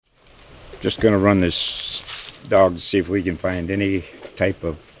Just going to run this dog to see if we can find any type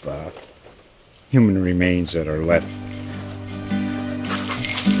of human remains that are left.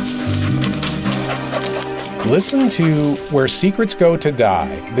 Listen to Where Secrets Go to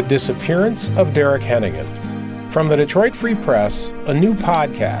Die, The Disappearance of Derek Hennigan. From the Detroit Free Press, a new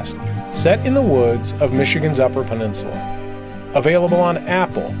podcast set in the woods of Michigan's Upper Peninsula. Available on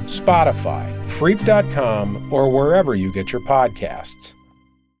Apple, Spotify, Freep.com, or wherever you get your podcasts.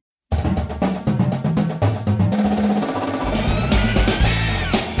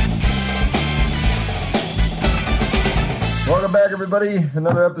 Welcome back, everybody.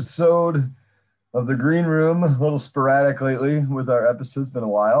 Another episode of The Green Room. A little sporadic lately with our episodes. Been a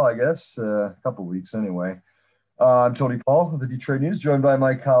while, I guess. A couple weeks anyway. I'm Tony Paul of the Detroit News, joined by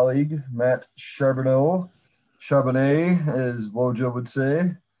my colleague, Matt Charbonneau. Charbonnet, as Wojo would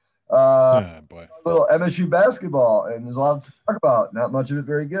say. Boy. A little MSU basketball, and there's a lot to talk about. Not much of it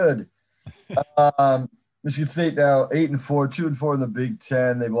very good. Michigan State now 8-4, 2-4 in the Big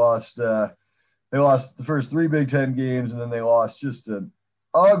Ten. They lost the first three Big Ten games, and then they lost just an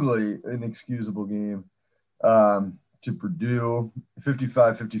ugly, inexcusable game to Purdue.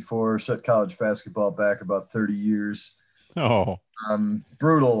 55-54, set college basketball back about 30 years. Oh.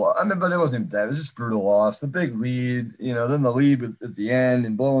 Brutal. I mean, but it wasn't even that. It was just brutal loss. The big lead, then the lead at the end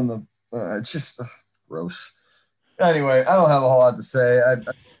and blowing the it's just gross. Anyway, I don't have a whole lot to say. I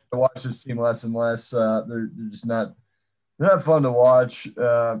watch this team less and less. They're just not – they're not fun to watch.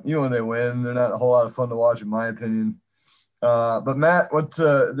 Even when they win, they're not a whole lot of fun to watch, in my opinion. But, Matt,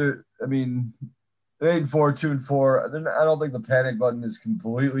 they're 8-4, 2-4. I don't think the panic button is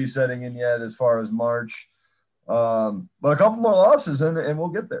completely setting in yet as far as March. But a couple more losses and we'll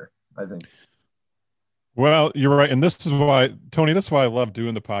get there, I think. Well, you're right. And this is why, Tony, this is why I love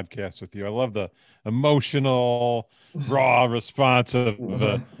doing the podcast with you. I love the emotional, raw response of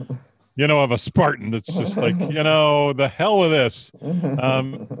a Spartan that's just like, the hell with this.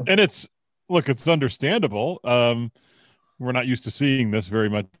 And it's understandable. We're not used to seeing this very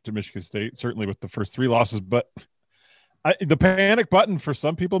much at Michigan State, certainly with the first three losses, but the panic button for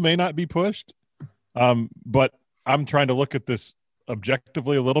some people may not be pushed. But I'm trying to look at this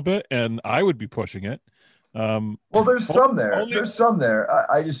objectively a little bit, and I would be pushing it. Well, there's some there. There's some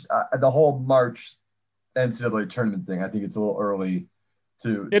there. I just the whole March NCAA tournament thing, I think it's a little early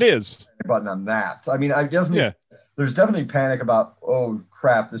to button on that. I mean, there's definitely panic about, oh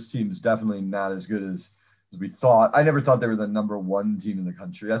crap, this team is definitely not as good as we thought. I never thought they were the number one team in the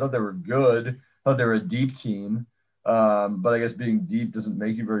country. I thought they were good. I thought they were a deep team. But I guess being deep doesn't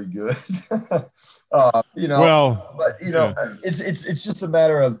make you very good. It's just a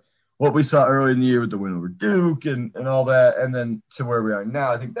matter of what we saw early in the year with the win over Duke and all that. And then to where we are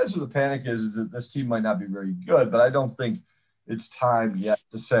now, I think that's where the panic is that this team might not be very good, but I don't think it's time yet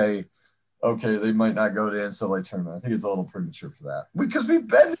to say, okay, they might not go to the NCAA tournament. I think it's a little premature for that because we've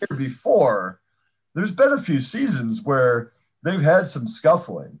been here before. There's been a few seasons where they've had some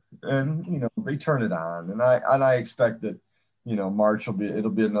scuffling and, they turn it on. And I expect that, March it'll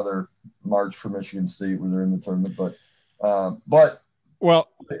be another March for Michigan State where they're in the tournament, but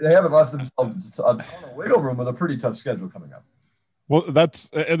they haven't left themselves a ton of wiggle room with a pretty tough schedule coming up. Well, that's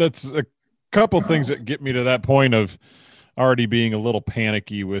a couple things that get me to that point of already being a little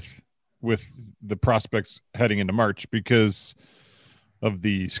panicky with the prospects heading into March because of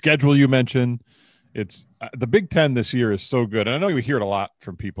the schedule you mentioned. It's the Big Ten this year is so good. And I know we hear it a lot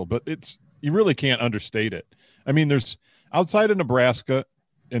from people, but you really can't understate it. I mean, there's outside of Nebraska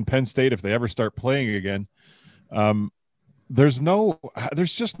and Penn State, if they ever start playing again, there's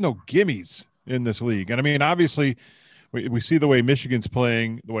just no gimmies in this league. And I mean, obviously we see the way Michigan's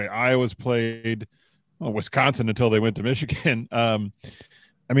playing, the way Iowa's played, Wisconsin until they went to Michigan. I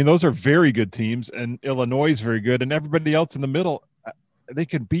mean, those are very good teams, and Illinois is very good, and everybody else in the middle, they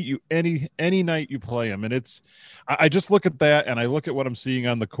can beat you any night you play them. And I just look at that and I look at what I'm seeing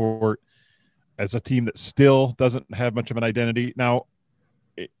on the court as a team that still doesn't have much of an identity. Now,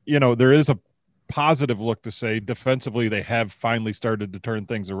 there is a positive look to say defensively, they have finally started to turn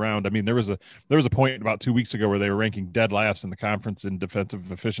things around. I mean, there was a point about 2 weeks ago where they were ranking dead last in the conference in defensive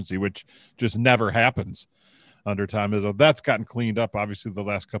efficiency, which just never happens under Tom Izzo. That's gotten cleaned up, obviously, the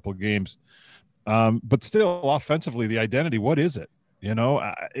last couple of games. But still offensively, the identity, what is it?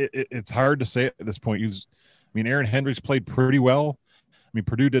 It's hard to say at this point. Aaron Hendricks played pretty well. I mean,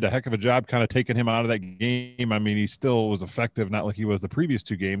 Purdue did a heck of a job kind of taking him out of that game. I mean, he still was effective, not like he was the previous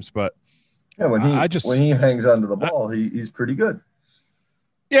two games, but when he hangs onto the ball, he's pretty good.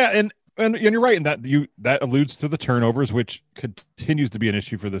 Yeah, and you're right in that alludes to the turnovers, which continues to be an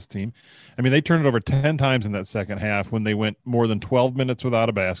issue for this team. I mean, they turned it over 10 times in that second half when they went more than 12 minutes without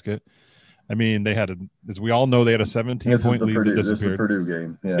a basket. I mean, they had as we all know, they had a 17-point lead that disappeared. This is the Purdue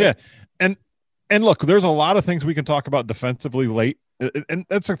game. Yeah. And look, there's a lot of things we can talk about defensively late. And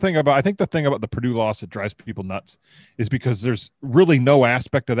that's the thing about, I think the thing about the Purdue loss that drives people nuts is because there's really no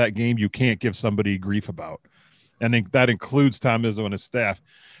aspect of that game you can't give somebody grief about. And that includes Tom Izzo and his staff.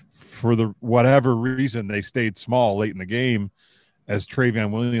 For whatever reason, they stayed small late in the game as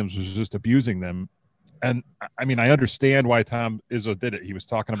Travion Williams was just abusing them. And I mean, I understand why Tom Izzo did it. He was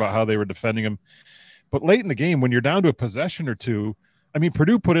talking about how they were defending him. But late in the game, when you're down to a possession or two, I mean,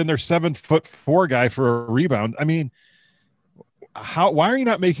 Purdue put in their 7'4" guy for a rebound. I mean, why are you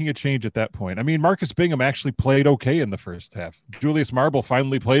not making a change at that point? I mean, Marcus Bingham actually played okay in the first half. Julius Marble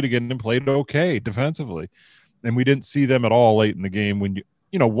finally played again and played okay defensively. And we didn't see them at all late in the game when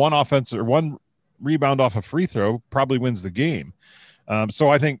one offense or one rebound off a free throw probably wins the game. So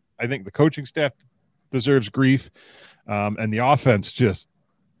I think the coaching staff deserves grief. And the offense just,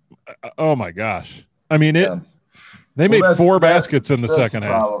 oh my gosh. I mean, they made 4 baskets in the second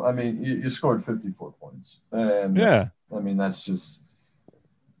half. I mean, you scored 54 points. And yeah. I mean, that's just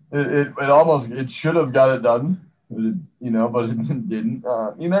it should have got it done, but it didn't.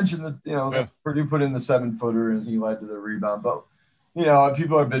 You mentioned that, that Purdue put in the 7-footer and he led to the rebound, but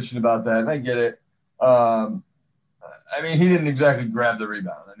people are bitching about that, and I get it. I mean, he didn't exactly grab the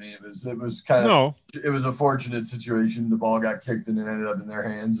rebound. I mean, it was kind of it was a fortunate situation. The ball got kicked and it ended up in their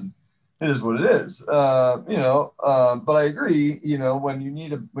hands, and it is what it is. But I agree. When you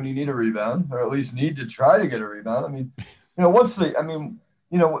need a rebound, or at least need to try to get a rebound. I mean,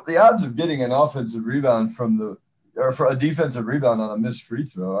 the odds of getting an offensive rebound or for a defensive rebound on a missed free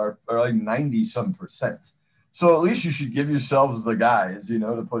throw are like 90-some%. So at least you should give yourselves the guys,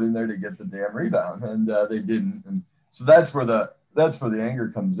 to put in there to get the damn rebound, and they didn't. And so that's where the anger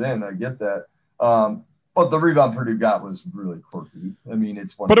comes in. I get that. But the rebound Purdue got was really quirky. I mean,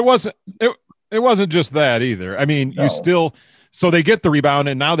 it wasn't just that either. I mean, so they get the rebound,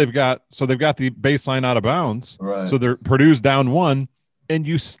 and now they've got the baseline out of bounds. Right. So Purdue's down 1, and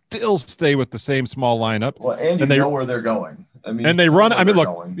you still stay with the same small lineup. Well, and they know where they're going. I mean, and they run. I mean,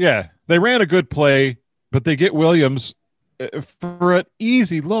 look, they ran a good play, but they get Williams for an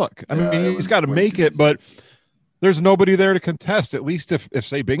easy look. I mean, he's got to make it, but there's nobody there to contest. At least if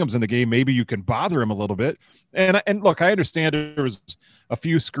say Bingham's in the game, maybe you can bother him a little bit. And look, I understand there was a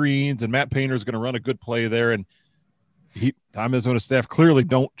few screens, and Matt Painter is going to run a good play there. And Tom Izzo and his staff clearly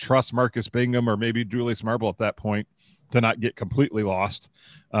don't trust Marcus Bingham or maybe Julius Marble at that point to not get completely lost.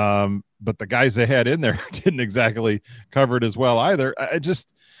 But the guys they had in there didn't exactly cover it as well either.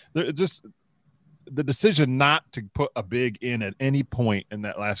 The decision not to put a big in at any point in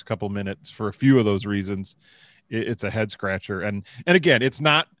that last couple minutes for a few of those reasons, it's a head scratcher. And again, it's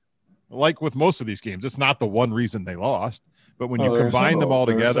not like with most of these games, it's not the one reason they lost, but when you combine them all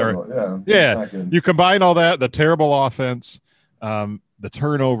together, you combine all that, the terrible offense, the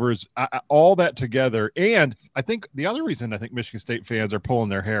turnovers, all that together. And I think the other reason I think Michigan State fans are pulling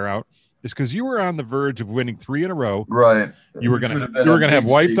their hair out is because you were on the verge of winning 3 in a row. Right. You were going to have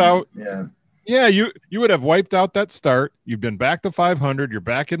wiped out. Yeah. Yeah, you would have wiped out that start. You've been back to 500. You're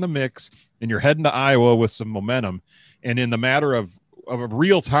back in the mix, and you're heading to Iowa with some momentum. And in the matter of a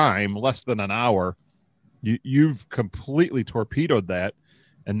real time, less than an hour, you've completely torpedoed that.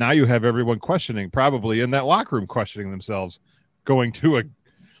 And now you have everyone questioning, probably in that locker room questioning themselves, going to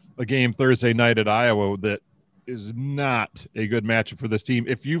a game Thursday night at Iowa that is not a good matchup for this team.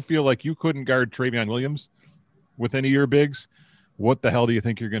 If you feel like you couldn't guard Travion Williams with any of your bigs, what the hell do you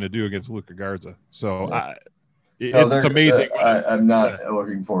think you're going to do against Luka Garza? So it's amazing. I'm not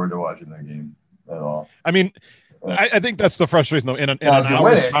looking forward to watching that game at all. I mean, I think that's the frustration though. In an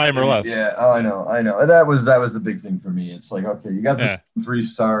hour's time or less. Yeah, I know. And that was the big thing for me. It's like, okay, you got the 3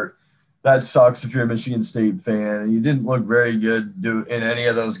 start. That sucks if you're a Michigan State fan and you didn't look very good in any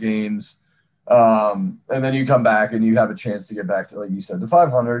of those games. And then you come back and you have a chance to get back to, like you said, the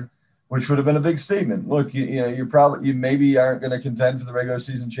 500. Which would have been a big statement. Look, you maybe aren't going to contend for the regular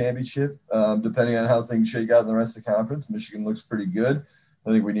season championship, depending on how things shake out in the rest of the conference. Michigan looks pretty good.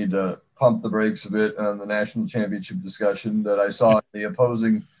 I think we need to pump the brakes a bit on the national championship discussion that I saw in the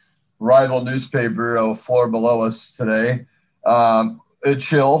opposing rival newspaper, a floor below us today. A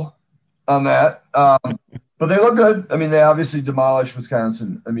chill on that. But they look good. I mean, they obviously demolished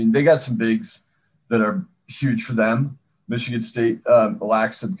Wisconsin. I mean, they got some bigs that are huge for them. Michigan State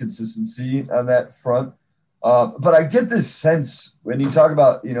lacks some consistency on that front. But I get this sense when you talk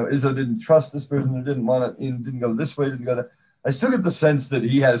about, Izzo didn't trust this person, or didn't want to, didn't go this way, didn't go that. I still get the sense that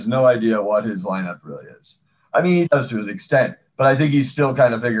he has no idea what his lineup really is. I mean, he does to his extent, but I think he's still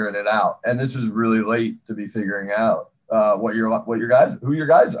kind of figuring it out. And this is really late to be figuring out who your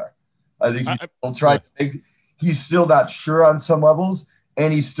guys are. I think he's still trying to make. He's still not sure on some levels,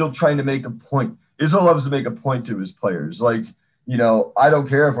 and he's still trying to make a point. Izzo loves to make a point to his players, like, I don't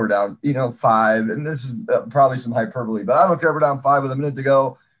care if we're down, 5, and this is probably some hyperbole, but I don't care if we're down 5 with a minute to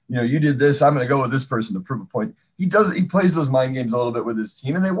go. You did this. I'm going to go with this person to prove a point. He plays those mind games a little bit with his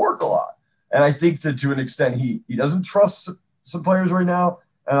team, and they work a lot. And I think that to an extent, he doesn't trust some players right now.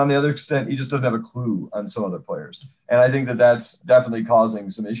 And on the other extent, he just doesn't have a clue on some other players. And I think that that's definitely causing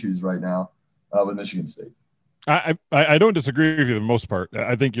some issues right now with Michigan State. I don't disagree with you for the most part.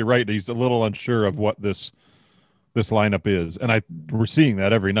 I think you're right. He's a little unsure of what this lineup is. And we're seeing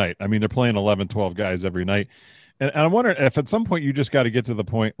that every night. I mean, they're playing 11, 12 guys every night. And I'm wondering if at some point you just got to get to the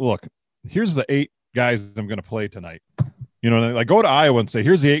point, look, here's the 8 guys I'm going to play tonight. Like go to Iowa and say,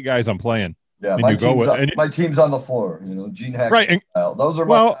 here's the 8 guys I'm playing. Yeah, and my team's on the floor. Gene Hackman. Right. Those are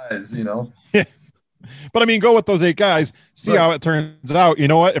my guys, Yeah. But I mean, go with those 8 guys, see how it turns out. You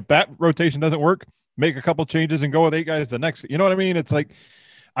know what? If that rotation doesn't work, make a couple changes and go with 8 guys the next. You know what I mean? It's like,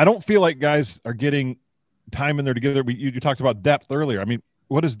 I don't feel like guys are getting time in there together. You talked about depth earlier. I mean,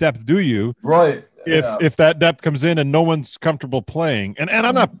 what does depth do you? Right. If that depth comes in and no one's comfortable playing, and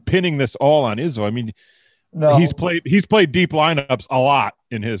I'm not pinning this all on Izzo. I mean, no, he's played deep lineups a lot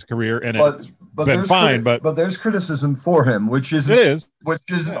in his career, and it's been fine. But there's criticism for him, which isn't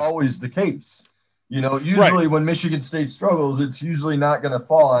always the case. Usually when Michigan State struggles, it's usually not going to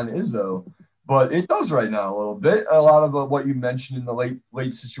fall on Izzo, but it does right now a little bit. A lot of what you mentioned in the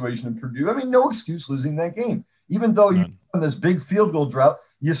late situation in Purdue. I mean, no excuse losing that game, even though you on this big field goal drought.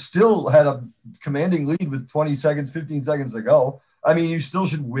 You still had a commanding lead with 20 seconds, 15 seconds to go. I mean, you still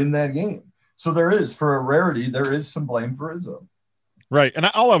should win that game. So for a rarity, there is some blame for Izzo. Right. And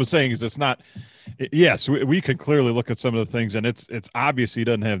all I was saying is it's not – yes, we can clearly look at some of the things, and it's obvious he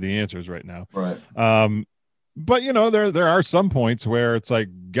doesn't have the answers right now. Right. But, there are some points where it's like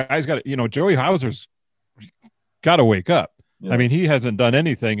guys got to – Joey Hauser's got to wake up. Yeah. I mean, he hasn't done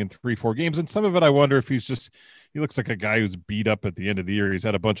anything in 3-4 games, and some of it I wonder if he's just – he looks like a guy who's beat up at the end of the year. He's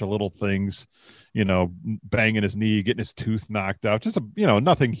had a bunch of little things, banging his knee, getting his tooth knocked out. Just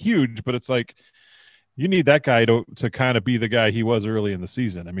nothing huge, but it's like you need that guy to kind of be the guy he was early in the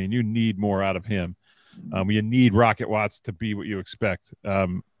season. I mean, you need more out of him. You need Rocket Watts to be what you expect.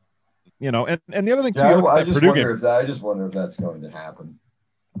 And the other thing too, I just wonder if that's going to happen.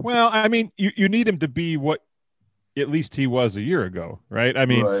 Well, I mean, you need him to be what at least he was a year ago, right? I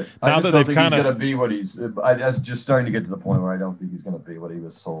mean, now that they've kind of, he's going to be what he's. That's just starting to get to the point where I don't think he's going to be what he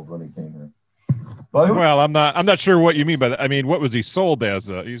was sold when he came here. Well, I'm not sure what you mean by that. I mean, what was he sold as?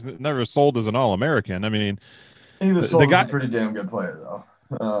 He's never sold as an All-American. I mean, he was sold as a pretty damn good player, though.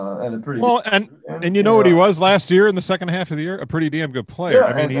 And a pretty well, and you know what he was last year in the second half of the year, a pretty damn good player. Yeah,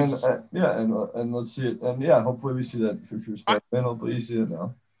 I mean, and let's see it, and hopefully we see that for Spider-Man. Hopefully you see it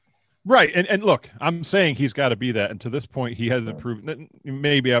now. Right, and look, I'm saying he's got to be that, and to this point, he hasn't proven.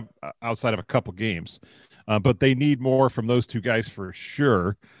 Maybe outside of a couple games, but they need more from those 2 guys for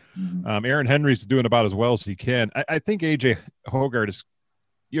sure. Mm-hmm. Aaron Henry's doing about as well as he can. I think AJ Hoggard is,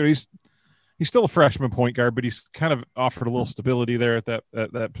 he's still a freshman point guard, but he's kind of offered a little stability there at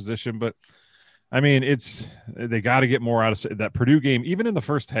that position. But I mean, they got to get more out of that Purdue game. Even in the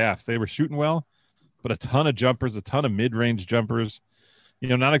first half, they were shooting well, but a ton of jumpers, a ton of mid-range jumpers.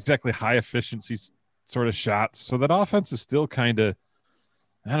 Not exactly high efficiency sort of shots. So that offense is still kind of,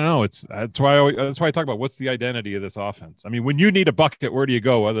 I don't know. That's why I talk about what's the identity of this offense. I mean, when you need a bucket, where do you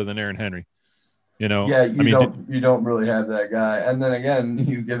go other than Aaron Henry? Yeah, you don't really have that guy. And then again,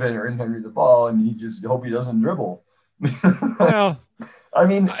 you give Aaron Henry the ball, and you just hope he doesn't dribble. Well, I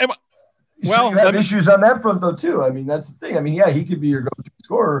mean, you have issues on that front though too. I mean, that's the thing. I mean, yeah, he could be your go-to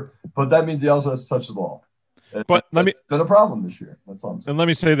scorer, but that means he also has to touch the ball. But it's been a problem this year. That's all I'm saying. And let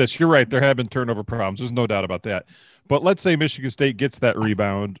me say this: you're right. There have been turnover problems. There's no doubt about that. But let's say Michigan State gets that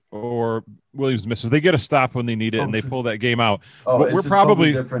rebound, or Williams misses. They get a stop when they need it, and they pull that game out. It's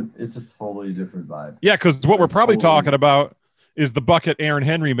probably different. It's a totally different vibe. Yeah, because what we're probably talking about is the bucket Aaron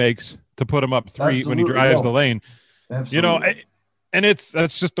Henry makes to put him up 3 when he drives the lane. Absolutely. And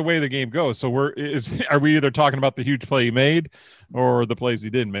that's just the way the game goes. So are we either talking about the huge play he made or the plays he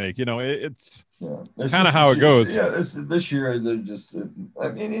didn't make? It's kind of how it goes. Yeah, this year they're just. I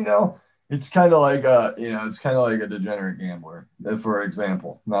mean, it's kind of like a degenerate gambler, for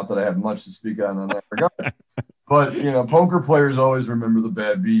example. Not that I have much to speak on that regard, but poker players always remember the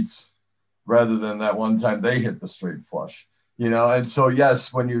bad beats rather than that one time they hit the straight flush. And so,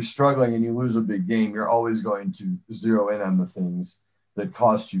 yes, when you're struggling and you lose a big game, you're always going to zero in on the things that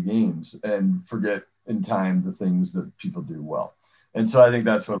cost you games and forget in time the things that people do well. And so I think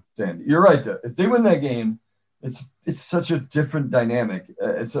that's what I'm saying. You're right, though. If they win that game, it's such a different dynamic.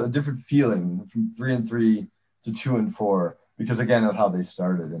 It's a different feeling from 3-3 to 2-4 because again of how they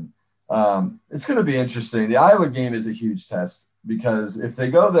started. And it's going to be interesting. The Iowa game is a huge test because if they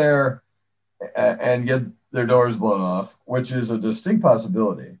go there and get their doors blown off, which is a distinct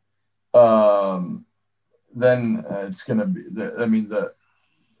possibility, then it's going to be.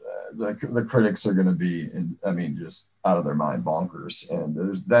 The critics are going to be, just out of their mind, bonkers. And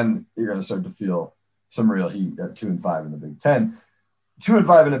then you're going to start to feel some real heat at 2-5 in the Big Ten.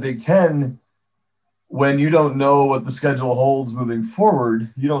 2-5 in the Big Ten, when you don't know what the schedule holds moving forward,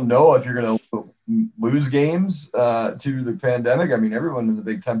 you don't know if you're going to lose games to the pandemic. I mean, everyone in the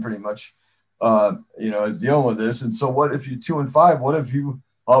Big Ten pretty much, is dealing with this. And so, what if you're 2-5? What if you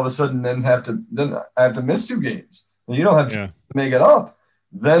all of a sudden then have to miss 2 games and you don't have to make it up?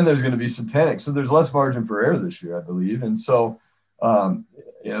 Then there's going to be some panic. So there's less margin for error this year, I believe. And so,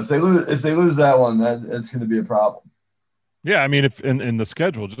 if they lose that one, that's going to be a problem. Yeah, I mean, if in the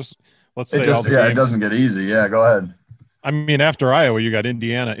schedule, just let's say it doesn't get easy. Yeah, go ahead. I mean, after Iowa, you got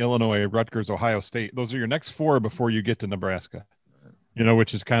Indiana, Illinois, Rutgers, Ohio State. Those are your next 4 before you get to Nebraska.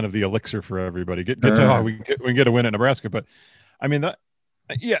 Which is kind of the elixir for everybody. Get to we can get a win at Nebraska, but I mean,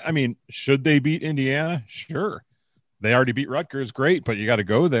 should they beat Indiana? Sure. They already beat Rutgers, great, but you got to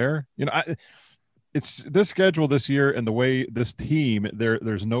go there. It's this schedule this year and the way this team,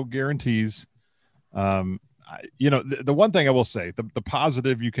 there's no guarantees. The one thing I will say, the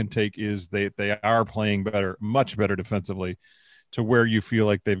positive you can take is they are playing better, much better defensively to where you feel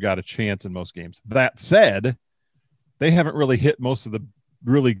like they've got a chance in most games. That said, they haven't really hit most of the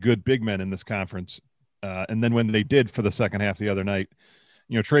really good big men in this conference. And then when they did for the second half the other night,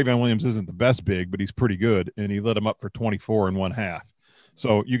 Trayvon Williams isn't the best big, but he's pretty good, and he lit him up for 24 in one half.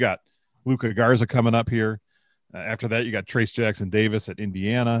 So you got Luka Garza coming up here. After that, you got Trace Jackson Davis at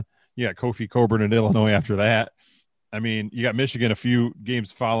Indiana. You got Kofi Coburn at Illinois after that. I mean, you got Michigan a few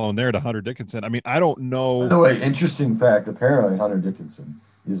games following there to Hunter Dickinson. I mean, I don't know. By the way, interesting fact, apparently Hunter Dickinson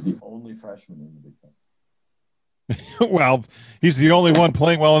is the only freshman in the Big Ten. Well, he's the only one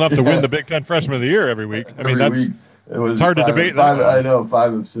playing well enough to win the Big Ten Freshman of the Year every week. I mean, it's hard to debate that. I know,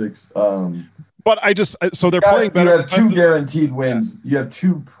 5 of 6. But so they're playing better. You have 2 guaranteed wins. You have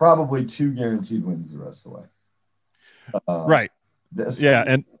probably two guaranteed wins the rest of the way. Right.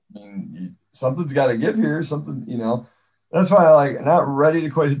 And something's got to give here. Something, That's why I not ready to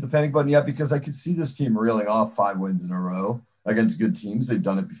quite hit the panic button yet because I could see this team reeling off 5 wins in a row against good teams. They've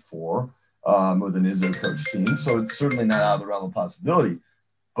done it before with an Izzo coach team, so it's certainly not out of the realm of possibility.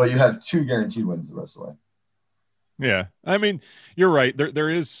 But you have 2 guaranteed wins the rest of the way. Yeah, I mean, you're right. There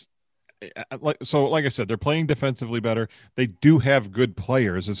is, like I said, they're playing defensively better. They do have good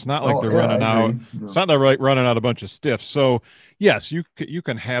players. It's not like they're running out. No. It's not that running out a bunch of stiffs. So yes, you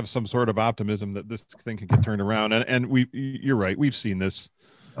can have some sort of optimism that this thing can get turned around. And you're right. We've seen this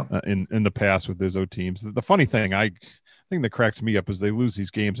in the past with Izzo teams. The funny thing that cracks me up is they lose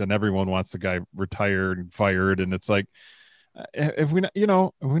these games and everyone wants the guy retired and fired. And it's like, have we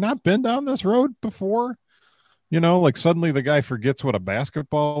not been down this road before? Like suddenly the guy forgets what a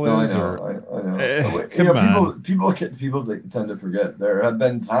basketball is. I know. People tend to forget. There have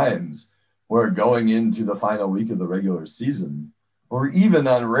been times where going into the final week of the regular season, or even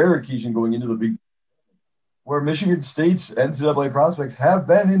on rare occasion going into the big, where Michigan State's NCAA prospects have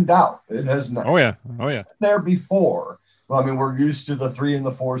been in doubt. It has not. Oh yeah. There before. Well, I mean, we're used to the 3 and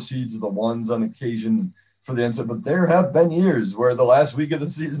the 4 seeds, the 1s on occasion for the NCAA, but there have been years where the last week of the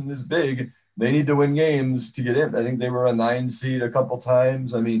season is big. They need to win games to get in. I think they were a 9 seed a couple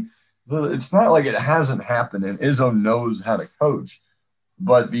times. I mean, it's not like it hasn't happened, and Izzo knows how to coach.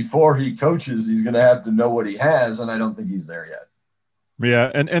 But before he coaches, he's going to have to know what he has, and I don't think he's there yet. Yeah,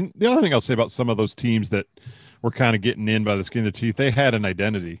 and the other thing I'll say about some of those teams that were kind of getting in by the skin of the teeth, they had an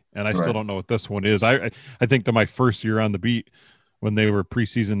identity, and I still don't know what this one is. I think that my first year on the beat when they were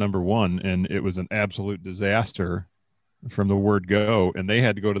preseason number 1, and it was an absolute disaster from the word go, and they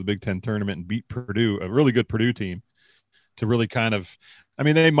had to go to the Big Ten tournament and beat Purdue, a really good Purdue team, to really kind of, I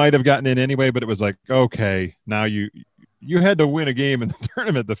mean, they might have gotten in anyway, but it was like, okay, now you had to win a game in the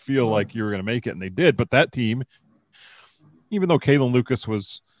tournament to feel like you were going to make it, and they did. But that team, even though Kalen Lucas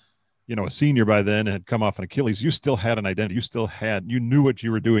was, a senior by then and had come off an Achilles, you still had an identity. You knew what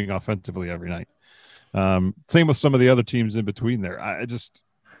you were doing offensively every night. Same with some of the other teams in between there. I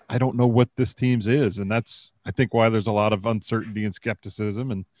don't know what this team's is. And that's, I think, why there's a lot of uncertainty and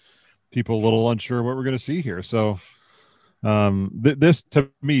skepticism and people a little unsure what we're going to see here. So this to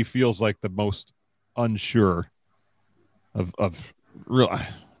me feels like the most unsure of real. I'm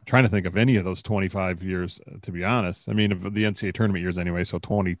trying to think of any of those 25 years, to be honest. I mean, of the NCAA tournament years anyway. So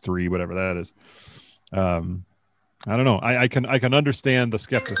 23, whatever that is. I don't know. I can understand the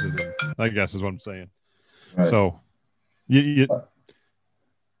skepticism, I guess is what I'm saying. Right. So you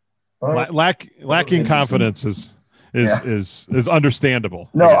lacking confidence is understandable.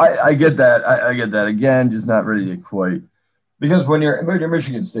 No, I get that. I get that. Again, just not ready to quite, because when you're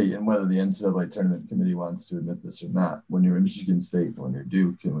Michigan State, and whether the NCAA tournament committee wants to admit this or not, when you're Michigan State, when you're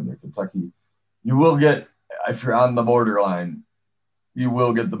Duke, and when you're Kentucky, you will get, if you're on the borderline, you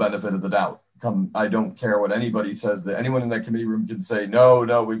will get the benefit of the doubt. I don't care what anybody says, that anyone in that committee room can say,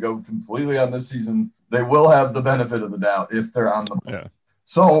 no, we go completely on this season. They will have the benefit of the doubt if they're on the board. Yeah.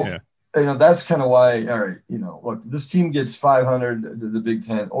 So, that's kind of why, all right, look, this team gets 500 to the Big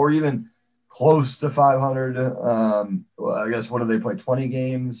Ten, or even close to 500. Well, I guess, what do they play? 20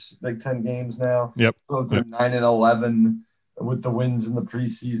 games, Big Ten games now? Yep. So if they're 9-11 with the wins in the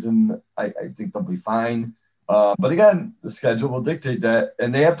preseason, I think they'll be fine. But again, the schedule will dictate that,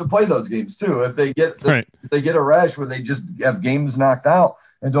 and they have to play those games too. If they get if they get a rash where they just have games knocked out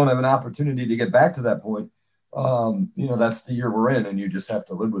and don't have an opportunity to get back to that point, that's the year we're in, and you just have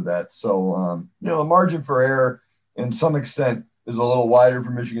to live with that. So, the margin for error, in some extent, is a little wider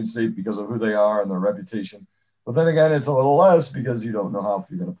for Michigan State because of who they are and their reputation. But then again, it's a little less because you don't know how if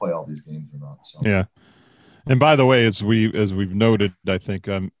you're going to play all these games or not. So. Yeah. And by the way, as we've noted, I think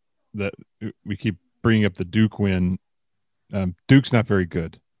that we keep bringing up the Duke win. Duke's not very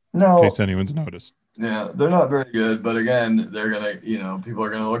good. No. In case anyone's noticed. Yeah, they're not very good, but again, they're gonna, people are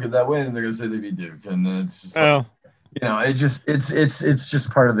gonna look at that win and they're gonna say they beat Duke, and it's just, it's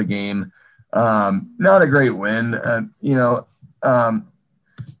just part of the game. Not a great win.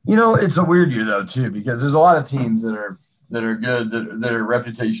 It's a weird year though too, because there's a lot of teams that are good, that are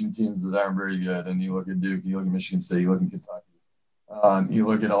reputation teams that aren't very good. And you look at Duke, you look at Michigan State, you look at Kentucky, you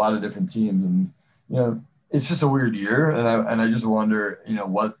look at a lot of different teams, and it's just a weird year, and I just wonder,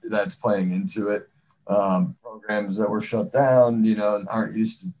 what that's playing into it. Programs that were shut down, aren't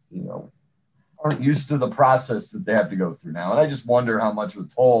used to the process that they have to go through now, and I just wonder how much of a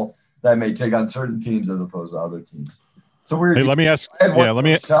toll that may take on certain teams as opposed to other teams. So weird. Hey, let me ask.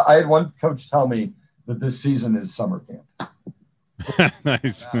 I had one coach tell me that this season is summer camp.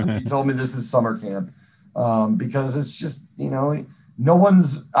 Nice. He told me this is summer camp because it's just no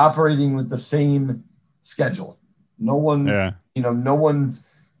one's operating with the same schedule. No one, no one's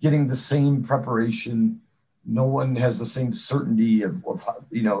getting the same preparation. No one has the same certainty of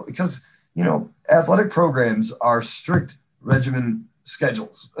because, athletic programs are strict regimen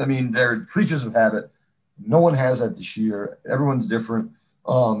schedules. I mean, they're creatures of habit. No one has that this year. Everyone's different.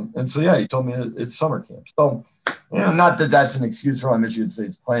 And so, he told me it's summer camp. So, not that that's an excuse for why Michigan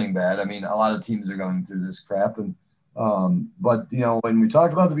State's playing bad. I mean, a lot of teams are going through this crap. And, but, when we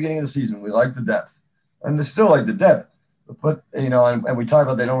talked about the beginning of the season, we like the depth, and they still like the depth. But, and we talked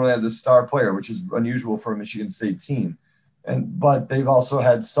about they don't really have this star player, which is unusual for a Michigan State team. But they've also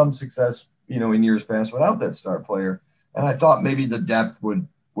had some success, in years past without that star player. And I thought maybe the depth would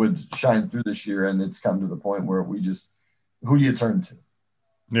shine through this year, and it's come to the point where who do you turn to?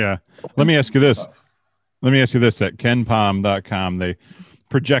 Yeah. Let me ask you this. At KenPom.com, they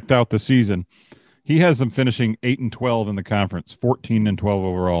project out the season. He has them finishing 8-12 in the conference, 14-12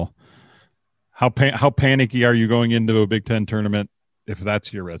 overall. How panicky are you going into a Big Ten tournament if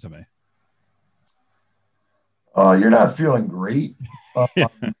that's your resume? You're not feeling great,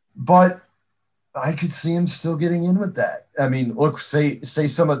 but I could see him still getting in with that. I mean, look, say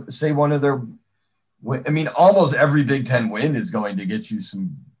one of their. I mean, almost every Big Ten win is going to get you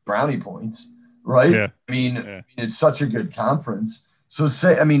some brownie points, right? Yeah. I mean, it's such a good conference. So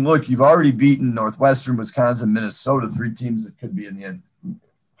look, you've already beaten Northwestern, Wisconsin, Minnesota, 3 teams that could be in the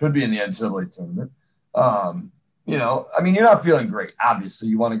NCAA tournament. You're not feeling great. Obviously,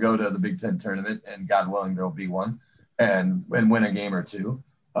 you want to go to the Big Ten tournament, and God willing, there'll be one, and win a game or two.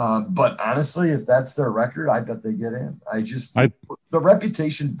 But honestly, if that's their record, I bet they get in. The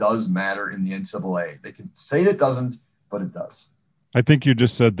reputation does matter in the NCAA. They can say it doesn't, but it does. I think you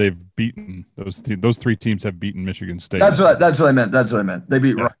just said they've beaten those 3 teams have beaten Michigan State. That's what I meant. They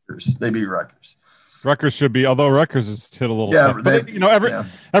beat Rutgers. Rutgers should be, although Rutgers has hit a little. Yeah, but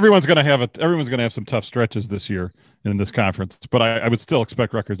everyone's going to have some tough stretches this year in this conference. But I would still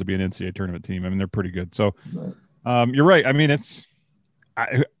expect Rutgers to be an NCAA tournament team. I mean, they're pretty good. So, you're right. I mean, it's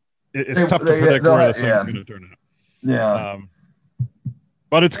tough to predict where the thing's going to turn out. Yeah.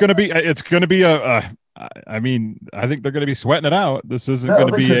 But it's going to be I think they're going to be sweating it out. This isn't going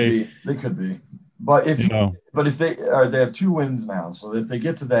to be They could be. But if they have 2 wins now, so if they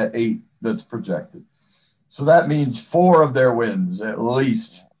get to that 8 that's projected, so that means 4 of their wins at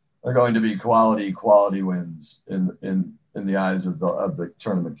least are going to be quality wins in the eyes of the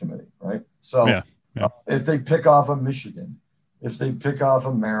tournament committee, right? So Yeah. If they pick off a Michigan, if they pick off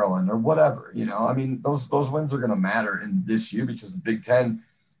a Maryland or whatever, I mean, those wins are going to matter in this year because the Big Ten,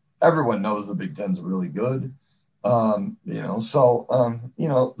 everyone knows the Big Ten's really good. They're going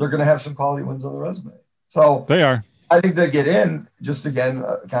to have some quality wins on the resume. So they are. I think they get in just, again,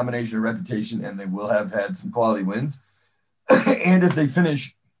 a combination of reputation, and they will have had some quality wins. And if they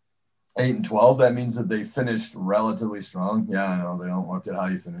finish 8-12, that means that they finished relatively strong. Yeah, I know they don't look at how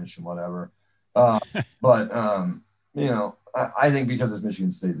you finish and whatever. I think because it's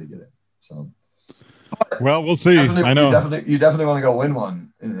Michigan State, they get it. So, well, we'll see. I know you definitely want to go win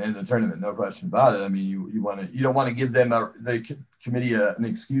one in the tournament, no question about it. I mean, you don't want to give them the committee an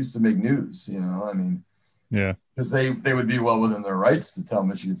excuse to make news. I mean, yeah, because they would be well within their rights to tell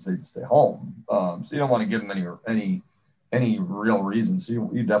Michigan State to stay home. So you don't want to give them any real reason. So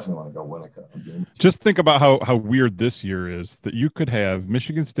you definitely want to go win a game. Just think about how weird this year is that you could have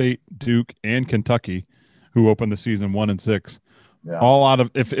Michigan State, Duke, and Kentucky, who opened the season 1-6, all out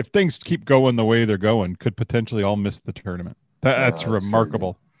of if things keep going the way they're going, could potentially all miss the tournament. That's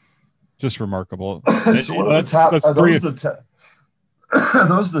remarkable. Crazy. Just remarkable. So what are the top? Are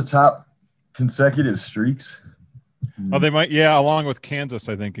those the top consecutive streaks? Oh, they might. Yeah, along with Kansas,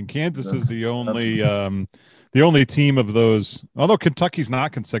 I think. And Kansas is the only team of those. Although Kentucky's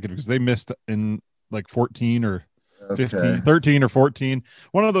not consecutive because they missed in like 14 or 15, 13 or 14.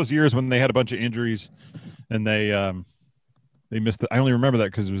 One of those years when they had a bunch of injuries and they missed it. I only remember that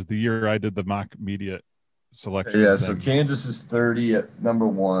because it was the year I did the mock media selection. Yeah, so Kansas is 30 at number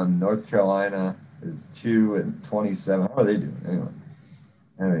 1. North Carolina is 2 at 27. How are they doing?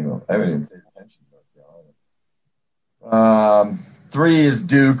 Anyway, I haven't even paid attention to North Carolina. 3 is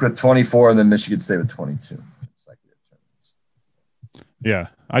Duke with 24, and then Michigan State with 22. Yeah,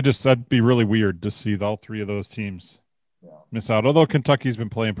 that'd be really weird to see all 3 of those teams miss out. Although Kentucky's been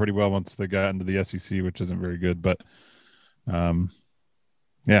playing pretty well once they got into the SEC, which isn't very good. But,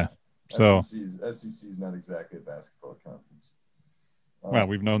 yeah. So SEC's not exactly a basketball conference. Well,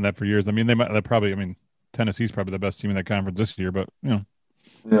 we've known that for years. I mean, they're probably. I mean, Tennessee's probably the best team in that conference this year. But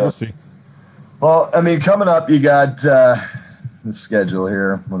we'll see. Well, I mean, coming up, you got the schedule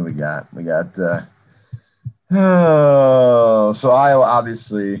here. What do we got? We got. So Iowa,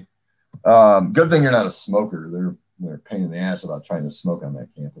 obviously. Good thing you're not a smoker. They're a pain in the ass about trying to smoke on that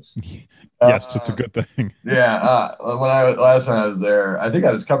campus. Yes, it's a good thing. Yeah. Last time I was there, I think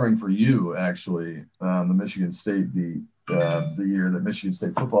I was covering for you actually. The Michigan State beat the year that Michigan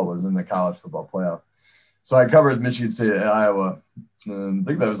State football was in the college football playoff. So I covered Michigan State at Iowa. I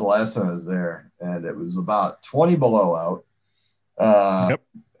think that was the last time I was there, and it was about 20 below out. Yep.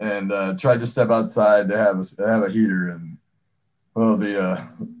 And tried to step outside to have a heater, and the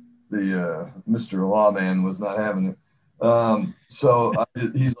Mr. Lawman was not having it. So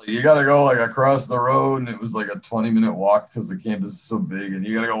he's like, you got to go like across the road, and it was like a 20-minute walk because the campus is so big, and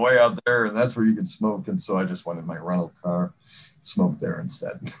you got to go way out there, and that's where you can smoke. And so I just went in my rental car, smoked there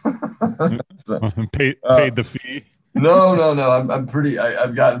instead. So, paid the fee. No.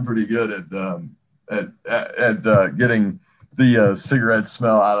 I've gotten pretty good at getting the cigarette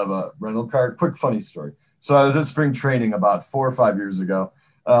smell out of a rental car. Quick funny story. So I was at spring training about 4 or 5 years ago.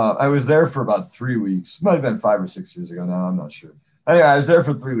 I was there for about 3 weeks. Might have been 5 or 6 years ago now. I'm not sure. Anyway, I was there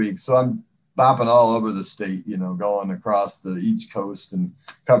for 3 weeks. So I'm bopping all over the state, going across the East Coast and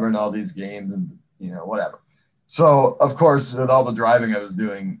covering all these games and, whatever. So, of course, with all the driving I was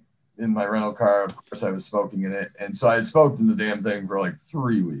doing in my rental car, of course, I was smoking in it. And so I had smoked in the damn thing for like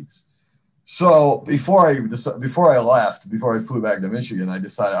 3 weeks. So before I left, before I flew back to Michigan, I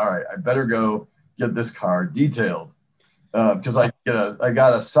decided, all right, I better go get this car detailed. Because I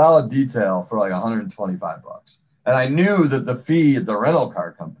got a solid detail for like $125, and I knew that the fee at the rental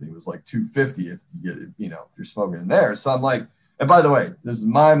car company was like $250 if you get it, if you're smoking in there. So I'm like, and by the way, this is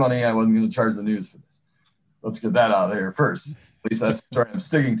my money. I wasn't going to charge the news for this. Let's get that out of here first. At least that's the story I'm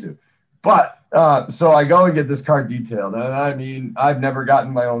sticking to. But so I go and get this car detailed, and I mean, I've never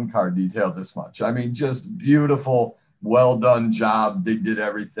gotten my own car detailed this much. I mean, just beautiful. Well done job. They did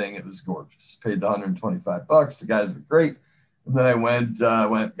everything. It was gorgeous. Paid the $125. The guys were great. And then I went,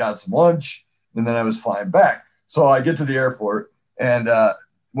 got some lunch, and then I was flying back. So I get to the airport and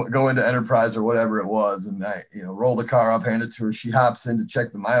go into Enterprise or whatever it was, and I, roll the car up, hand it to her. She hops in to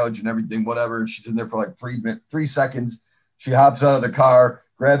check the mileage and everything, whatever. And she's in there for like 3 seconds. She hops out of the car,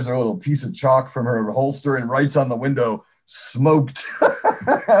 grabs her little piece of chalk from her holster, and writes on the window, "Smoked."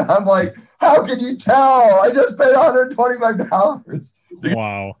 I'm like, how can you tell? I just paid $125.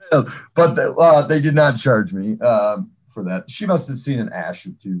 Wow. But they did not charge me for that. She must have seen an ash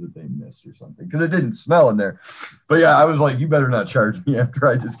or two that they missed or something because it didn't smell in there. But yeah, I was like, you better not charge me after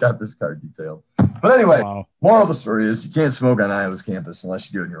I just got this car detailed. But anyway, moral of the story is you can't smoke on Iowa's campus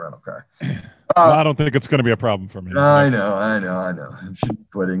unless you do it in your rental car. Well, I don't think it's going to be a problem for me. I know. I should be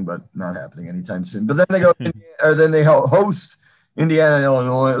quitting, but not happening anytime soon. But then they go, then they host Indiana and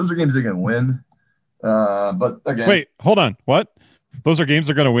Illinois. Those are games they can win. But again, wait, hold on. What? Those are games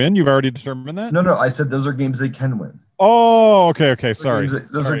they're going to win? You've already determined that? No. I said those are games they can win. Oh, okay. Sorry.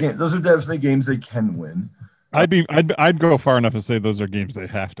 Those are definitely games they can win. I'd go far enough to say those are games they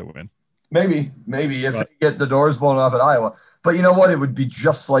have to win. Maybe if they get the doors blown off at Iowa. But you know what? It would be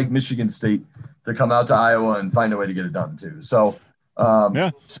just like Michigan State to come out to Iowa and find a way to get it done too. So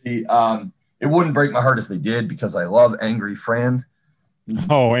it wouldn't break my heart if they did because I love Angry Fran.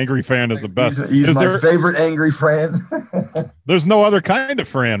 Oh, Angry Fran is the best. He's my favorite Angry Fran. There's no other kind of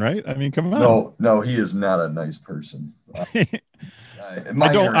Fran, right? I mean, come on. No, he is not a nice person.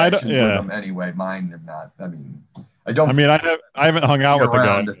 My interactions with him anyway. Mine are not. I mean, I haven't hung out with the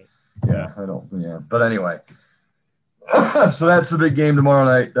guy. Yeah, I don't. Yeah, but anyway. So that's the big game tomorrow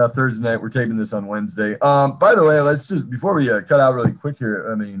night, Thursday night. We're taping this on Wednesday. By the way, let's just before we cut out really quick here.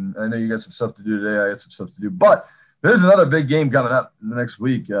 I mean, I know you got some stuff to do today. I got some stuff to do, but there's another big game coming up in the next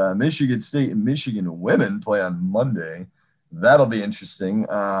week. Michigan State and Michigan women play on Monday. That'll be interesting.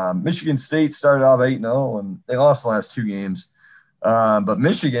 Michigan State started off 8-0 and they lost the last 2 games, but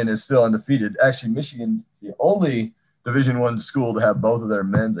Michigan is still undefeated. Actually, Michigan's the only Division I school to have both of their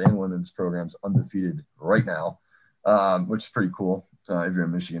men's and women's programs undefeated right now. Which is pretty cool if you're a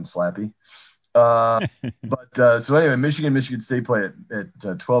Michigan slappy. So anyway, Michigan State play at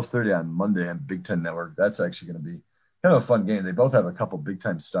 12:30 on Monday on Big Ten Network. That's actually going to be kind of a fun game. They both have a couple big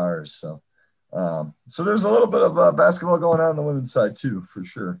time stars, so there's a little bit of basketball going on the women's side too, for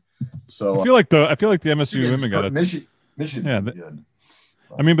sure. So I feel like the MSU women got it. Michigan, good.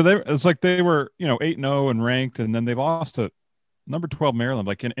 I mean, but it's like they were 8-0 and ranked, and then they lost to number 12 Maryland,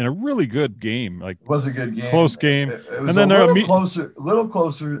 like in a really good game. Like it was a good game, close game. It was a little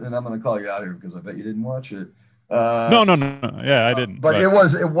closer, and I'm going to call you out here because I bet you didn't watch it. No. Yeah, I didn't. But it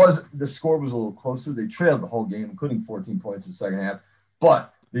was the score was a little closer. They trailed the whole game, including 14 points in the second half.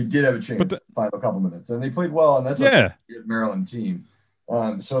 But they did have a chance to find a couple minutes, and they played well. And that's a good Maryland team.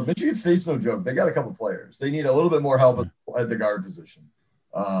 So Michigan State's no joke. They got a couple players. They need a little bit more help at the guard position.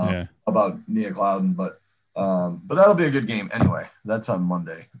 About Nia Clouden, but that'll be a good game anyway. That's on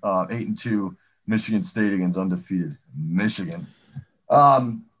Monday. 8-2 Michigan State against undefeated Michigan.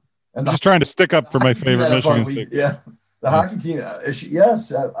 And just trying to stick up for my favorite Michigan State. Yeah, the hockey team.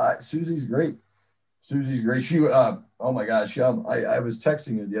 Susie's great. Susie's great. She oh my gosh, I was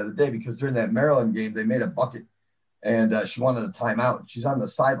texting her the other day because during that Maryland game they made a bucket and she wanted a timeout. She's on the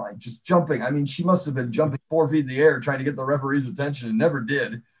sideline just jumping. I mean, she must have been jumping 4 feet in the air trying to get the referee's attention and never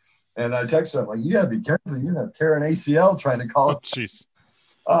did. And I texted her, I'm like, you got to be careful. You're going to tear an ACL trying to call it. Jeez.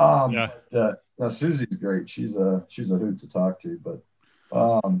 No, Susie's great. She's a hoot to talk to. But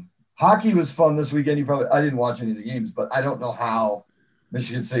hockey was fun this weekend. I didn't watch any of the games, but I don't know how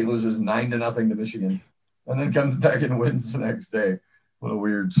Michigan State loses 9-0 to Michigan and then comes back and wins the next day. What a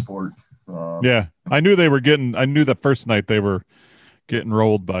weird sport. I knew the first night they were getting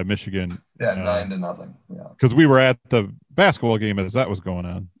rolled by Michigan. 9-0. Yeah. Because we were at the basketball game as that was going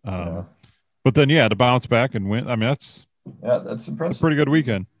on. But then, to bounce back and win. I mean, that's impressive. A pretty good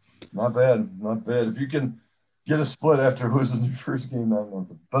weekend. Not bad. If you can get a split after losing your first game,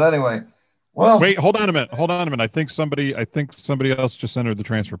 9-0. But anyway, wait, hold on a minute. I think somebody else just entered the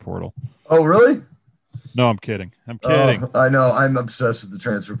transfer portal. Oh, really? No, I'm kidding. I know. I'm obsessed with the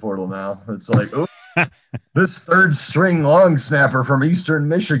transfer portal now. It's like, this third string long snapper from Eastern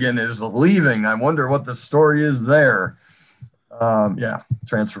Michigan is leaving. I wonder what the story is there.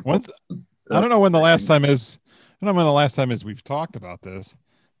 Transfer portal. I don't know when the last time is. I don't know when the last time is we've talked about this,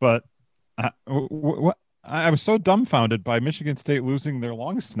 but I was so dumbfounded by Michigan State losing their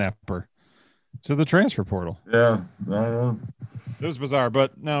long snapper to the transfer portal. Yeah, I know. It was bizarre,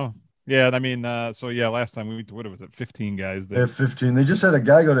 but no. Yeah, I mean, last time what was it, 15 guys? They have 15. They just had a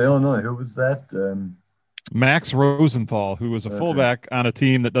guy go to Illinois. Who was that? Max Rosenthal, who was a fullback on a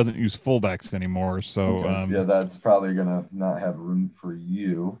team that doesn't use fullbacks anymore. So, that's probably going to not have room for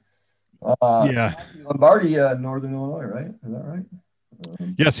you. Lombardi, Northern Illinois, right? Is that right?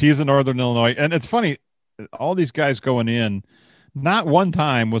 Yes, he's in Northern Illinois. And it's funny, all these guys going in, not one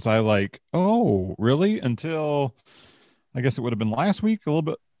time was I like, oh, really? Until I guess it would have been last week, a little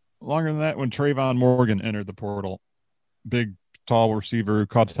bit longer than that, when Trayvon Morgan entered the portal. Big, tall receiver who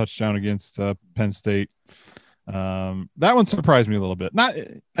caught a touchdown against Penn State. That one surprised me a little bit. Not,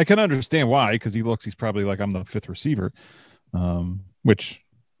 I can understand why, because he's probably like, I'm the fifth receiver, which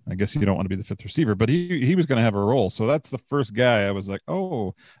I guess you don't want to be the fifth receiver, but he was going to have a role. So that's the first guy I was like,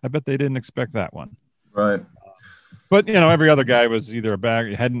 oh, I bet they didn't expect that one. Right. But, every other guy was either a back,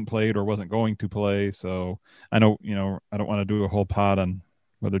 hadn't played or wasn't going to play. So I know, I don't want to do a whole pod on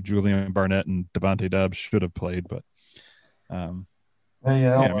whether Julian Barnett and Devontae Dobbs should have played, but hey,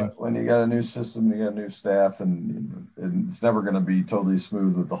 when you got a new system, you got a new staff, and it's never going to be totally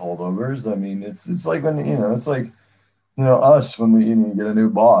smooth with the holdovers. I mean, it's like when, it's like, us when we get a new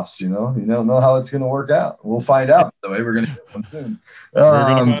boss, you don't know how it's going to work out. We'll find out the way we're going to get one soon.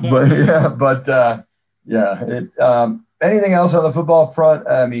 Anything else on the football front?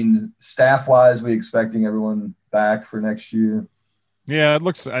 I mean, staff wise, we expecting everyone back for next year. Yeah, it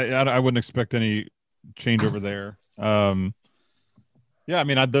looks, I wouldn't expect any change over there. Yeah, I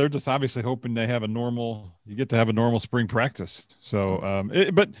mean, they're just obviously hoping they have you get to have a normal spring practice. So,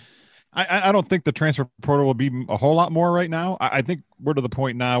 but I don't think the transfer portal will be a whole lot more right now. I think we're to the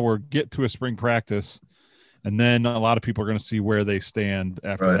point now where get to a spring practice, and then a lot of people are going to see where they stand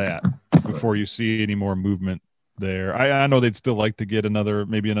after that before you see any more movement there. I know they'd still like to get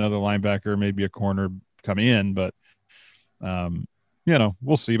maybe another linebacker, maybe a corner come in, but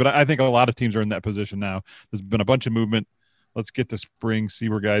we'll see. But I think a lot of teams are in that position now. There's been a bunch of movement. Let's get to spring, see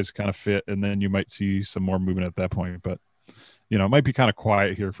where guys kind of fit, and then you might see some more movement at that point. But, it might be kind of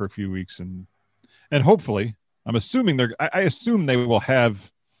quiet here for a few weeks. And hopefully, I assume they will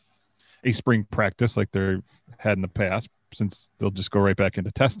have a spring practice like they've had in the past, since they'll just go right back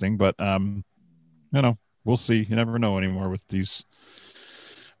into testing. But, we'll see. You never know anymore with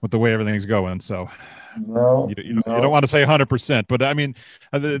the way everything's going. So you don't want to say 100%, but I mean,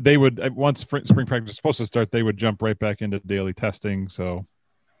 they would, once spring practice is supposed to start, they would jump right back into daily testing. So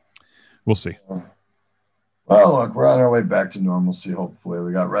we'll see. Well, look, we're on our way back to normalcy. Hopefully,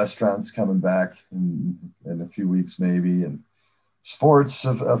 we got restaurants coming back in a few weeks, maybe, and sports.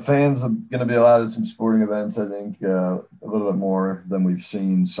 Fans are going to be allowed at some sporting events. I think a little bit more than we've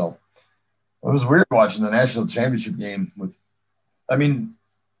seen. So it was weird watching the national championship game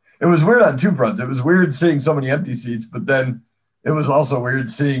it was weird on two fronts. It was weird seeing so many empty seats, but then it was also weird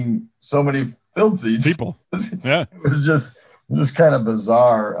seeing so many filled seats. People. Yeah. It was just kind of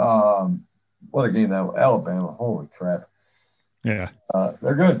bizarre. What a game that was. Alabama. Holy crap. Yeah.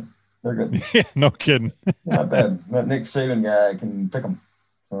 They're good. They're good. Yeah, no kidding. Not bad. That Nick Saban guy, I can pick him.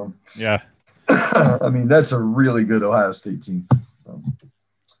 So. Yeah. I mean, that's a really good Ohio State team. So.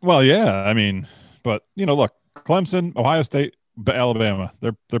 Well, yeah. I mean, but, look, Clemson, Ohio State, Alabama,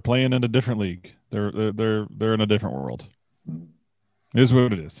 they're playing in a different league. They're in a different world. It is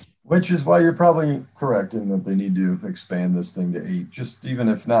what it is. Which is why you're probably correct in that they need to expand this thing to 8, just even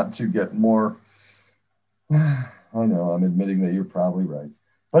if not to get more. I know I'm admitting that you're probably right,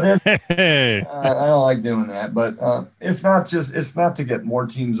 but I don't like doing that. But if not to get more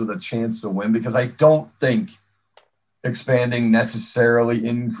teams with a chance to win, because I don't think expanding necessarily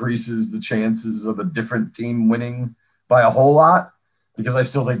increases the chances of a different team winning by a whole lot, because I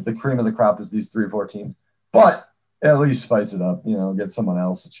still think the cream of the crop is these 3 or 4 teams. But at least spice it up, get someone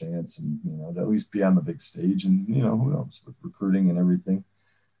else a chance, and to at least be on the big stage, and who knows, with recruiting and everything.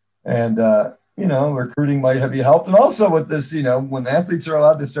 And recruiting might be helped, and also with this, when athletes are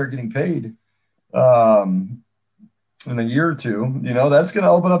allowed to start getting paid in a year or two, that's going to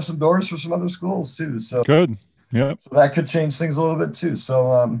open up some doors for some other schools too. So good, yeah. So that could change things a little bit too.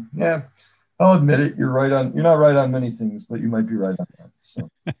 So yeah. I'll admit it. You're not right on many things, but you might be right on that. So.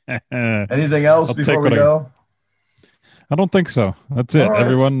 Anything else before we go? I don't think so. That's it. Right.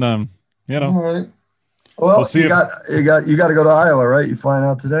 Everyone, All right. Well, you got to go to Iowa, right? You flying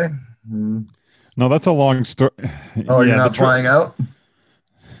out today? No, that's a long story. Oh, you're not flying out?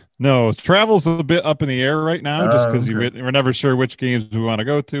 No, travel's a bit up in the air right now, just because we're never sure which games we want to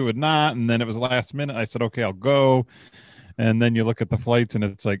go to and not. And then it was last minute. I said, okay, I'll go. And then you look at the flights and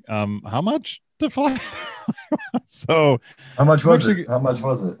it's like, how much to fly? So how much was it? How much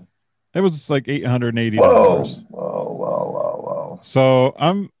was it? It was like $880. Whoa. So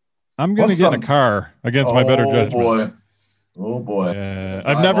I'm going to get in a car against my better judgment. Oh boy.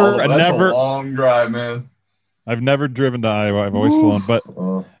 I've never a long drive, man. I've never driven to Iowa. I've always flown, but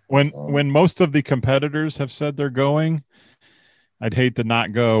when most of the competitors have said they're going, I'd hate to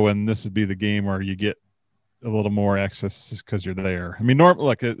not go, and this would be the game where you get a little more access because you're there. I mean, I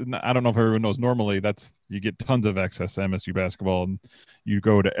don't know if everyone knows, normally you get tons of access to MSU basketball and you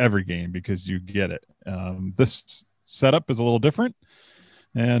go to every game because you get it. This setup is a little different.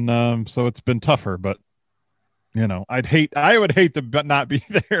 And so it's been tougher, but I would hate to not be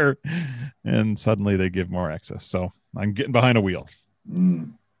there, and suddenly they give more access. So I'm getting behind a wheel.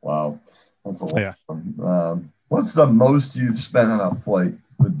 Wow. That's a lot. Yeah. What's the most you've spent on a flight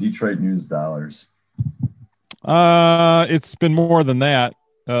with Detroit News dollars? It's been more than that.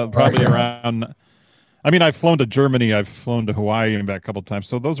 Probably around. I mean, I've flown to Germany, I've flown to Hawaii and back a couple of times.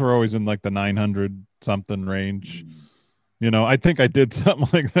 So those were always in like the 900 something range. I think I did something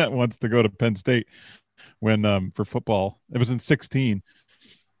like that once to go to Penn State when for football. It was in 2016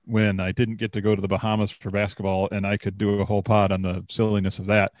 when I didn't get to go to the Bahamas for basketball, and I could do a whole pod on the silliness of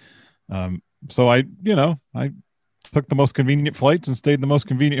that. So I took the most convenient flights and stayed in the most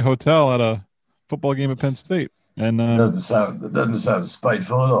convenient hotel at a football game at Penn State. And that doesn't sound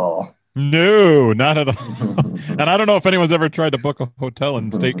spiteful at all. No, not at all. And I don't know if anyone's ever tried to book a hotel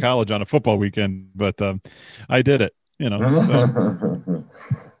in State College on a football weekend, but I did it. So.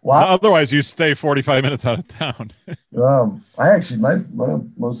 Wow. Otherwise, you stay 45 minutes out of town. I actually, my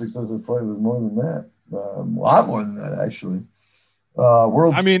most expensive flight was more than that. A lot more than that, actually.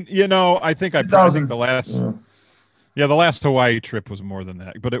 I think the last, the last Hawaii trip was more than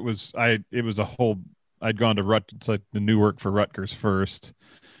that, but it was a whole. I'd gone to it's like the Newark for Rutgers first,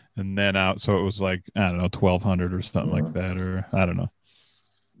 and then out. So it was like, I don't know, 1,200 or something like that, or I don't know.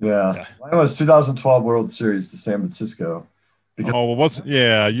 Yeah. Mine was 2012 World Series to San Francisco. Because,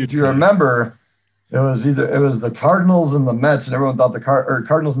 you remember, it was the Cardinals and the Mets, and everyone thought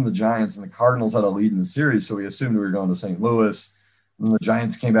Cardinals and the Giants, and the Cardinals had a lead in the series, so we assumed we were going to St. Louis, and the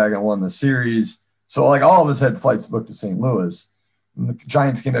Giants came back and won the series. So like all of us had flights booked to St. Louis, and the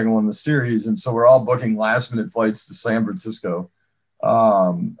Giants came back and won the series, and so we're all booking last minute flights to San Francisco,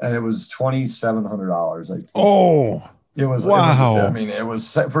 and it was $2,700. I think. Oh. It was wow. It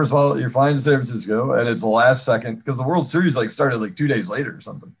was first of all, you're flying to San Francisco, and it's the last second because the World Series started 2 days later or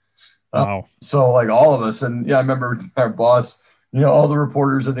something. Wow. So all of us, and I remember our boss, all the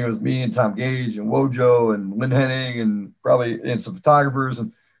reporters. I think it was me and Tom Gage and Wojo and Lynn Henning and some photographers,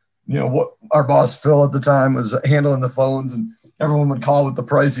 and what our boss Phil at the time was handling the phones, and everyone would call with the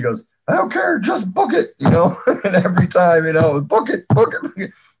price. He goes, "I don't care, just book it," and every time, book it.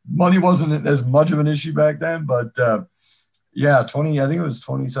 Money wasn't as much of an issue back then, but. I think it was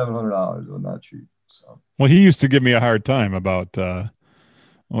 $2,700. It was not cheap. So. Well, he used to give me a hard time about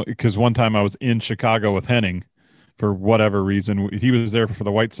because one time I was in Chicago with Henning for whatever reason. He was there for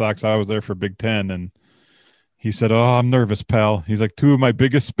the White Sox. I was there for Big Ten, and he said, "Oh, I'm nervous, pal." He's like, "Two of my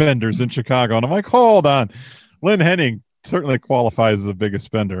biggest spenders in Chicago," and I'm like, "Hold on, Lynn Henning certainly qualifies as the biggest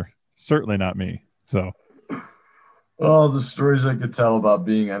spender. Certainly not me." So. Oh, the stories I could tell about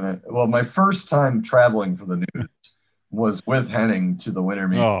being on it. Well, my first time traveling for the News was with Henning to the winter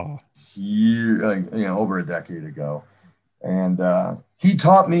meeting over a decade ago. And he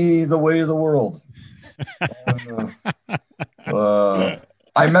taught me the way of the world. I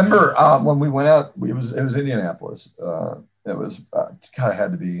remember when we went out, it was Indianapolis. It was, it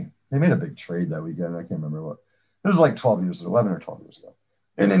had to be, they made a big trade that weekend. I can't remember what. It was 11 or 12 years ago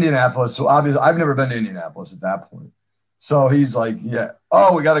in Indianapolis. So obviously I've never been to Indianapolis at that point. So he's like, we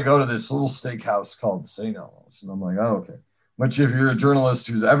got to go to this little steakhouse called St. Elmo's. And I'm like, oh, okay. Which if you're a journalist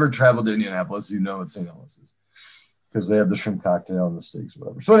who's ever traveled to Indianapolis, you know what St. Elmo's is because they have the shrimp cocktail and the steaks, or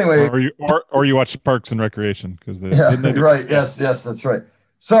whatever. So anyway. Or you watch Parks and Recreation because right. Yes, that's right.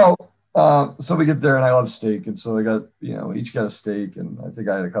 So we get there and I love steak. And so I got, each got a steak, and I think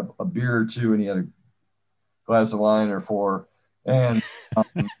I had a beer or two, and he had a glass of wine or 4. And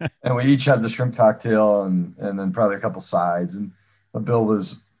and we each had the shrimp cocktail and then probably a couple sides, and the bill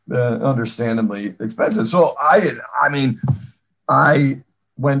was understandably expensive. So I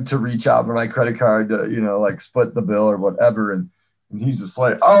went to reach out for my credit card to split the bill or whatever, and he's just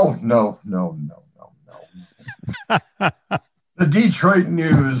like, "Oh no. The Detroit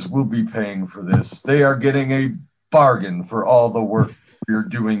News will be paying for this. They are getting a bargain for all the work we're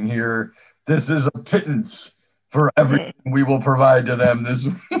doing here. This is a pittance for everything we will provide to them this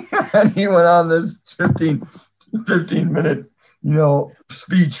week." And he went on this 15-minute,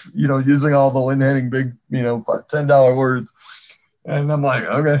 speech, using all the Lynn Henning big, $10 words. And I'm like,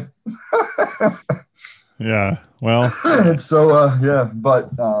 okay. Yeah, well. And so, but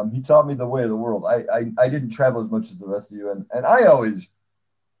he taught me the way of the world. I didn't travel as much as the rest of you. And I was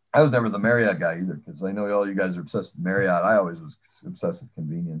never the Marriott guy either, because I know all you guys are obsessed with Marriott. I always was obsessed with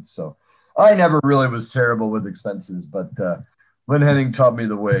convenience. So I never really was terrible with expenses, but Lynn Henning taught me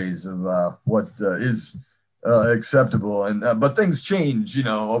the ways of what is acceptable. And but things change,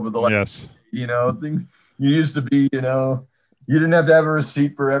 over the last, things you used to be, You didn't have to have a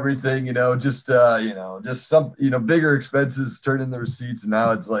receipt for everything, just some, bigger expenses turn in the receipts. And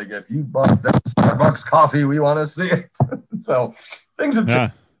now it's like, if you bought that Starbucks coffee, we want to see it. So things have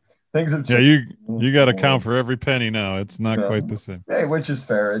changed. Things have changed. Yeah, you got to count for every penny now. It's not quite the same. Hey, which is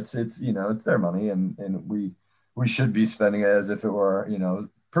fair. It's their money, and we should be spending it as if it were,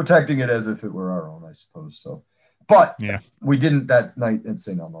 protecting it as if it were our own, I suppose. So, but we didn't that night in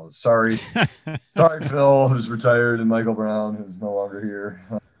St. Elmo's. Sorry, Phil, who's retired, and Michael Brown, who's no longer here.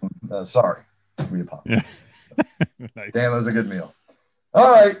 Sorry, we apologize. Yeah. Nice. Damn, it was a good meal. All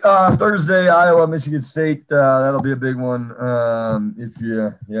right, Thursday, Iowa, Michigan State. That'll be a big one. Good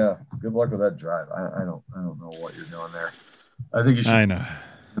luck with that drive. I don't know what you're doing there. I think you should. I know.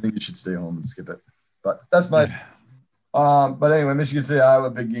 I think you should stay home and skip it. But that's my. But anyway, Michigan State, Iowa,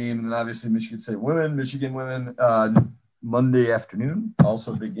 big game, and then obviously Michigan State women, Michigan women, Monday afternoon,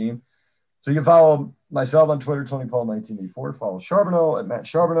 also a big game. So you can follow myself on Twitter, TonyPaul1984. Follow Charbonneau at Matt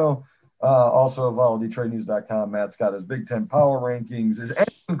Charbonneau. Also follow DetroitNews.com. Matt's got his Big Ten power rankings. Is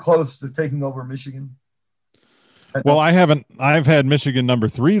anyone close to taking over Michigan? Well, I haven't. I've had Michigan number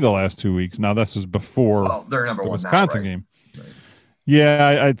 3 the last 2 weeks. Now this was before they're number the 1 Wisconsin now, right? game. Right.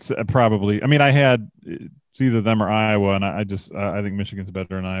 Yeah, I'd probably. I mean, I had it's either them or Iowa, and I think Michigan's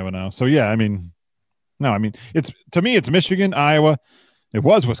better than Iowa now. So yeah, it's to me it's Michigan, Iowa. It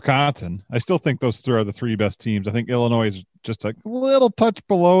was Wisconsin. I still think those 3 are the 3 best teams. I think Illinois is just a little touch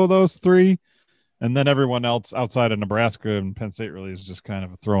below those 3. And then everyone else outside of Nebraska and Penn State really is just kind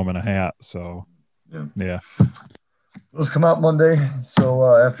of a throw them in a hat. So, yeah. Those come out Monday. So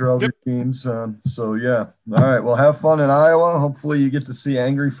after all these games. All right. Well, have fun in Iowa. Hopefully you get to see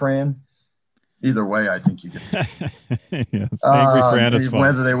Angry Fran. Either way, I think you get. Yes, Angry Fran is fun.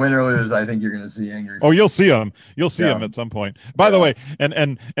 Whether they win or lose, I think you're going to see Angry Fran. Oh, you'll see them. You'll see them at some point. By the way,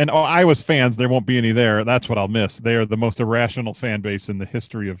 and Iowa's fans, there won't be any there. That's what I'll miss. They are the most irrational fan base in the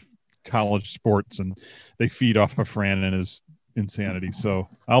history of college sports, and they feed off of Fran and his insanity. So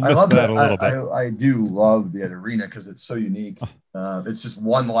I'll miss that a little bit. I do love the arena because it's so unique. It's just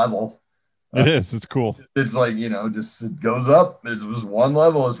one level. It is. It's cool. It's like, just it goes up. It was one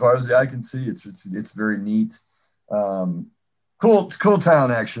level as far as the eye can see. It's very neat. Cool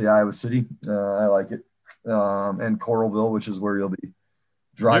town, actually, Iowa City. I like it. And Coralville, which is where you'll be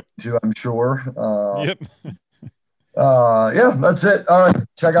driving to, I'm sure. That's it. All right.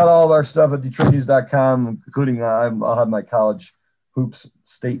 Check out all of our stuff at DetroitNews.com, including I'll have my college hoops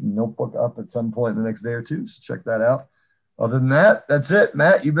state notebook up at some point in the next day or two. So check that out. Other than that, that's it.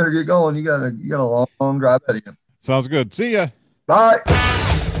 Matt, you better get going. You got a long drive ahead of you. Sounds good. See ya. Bye.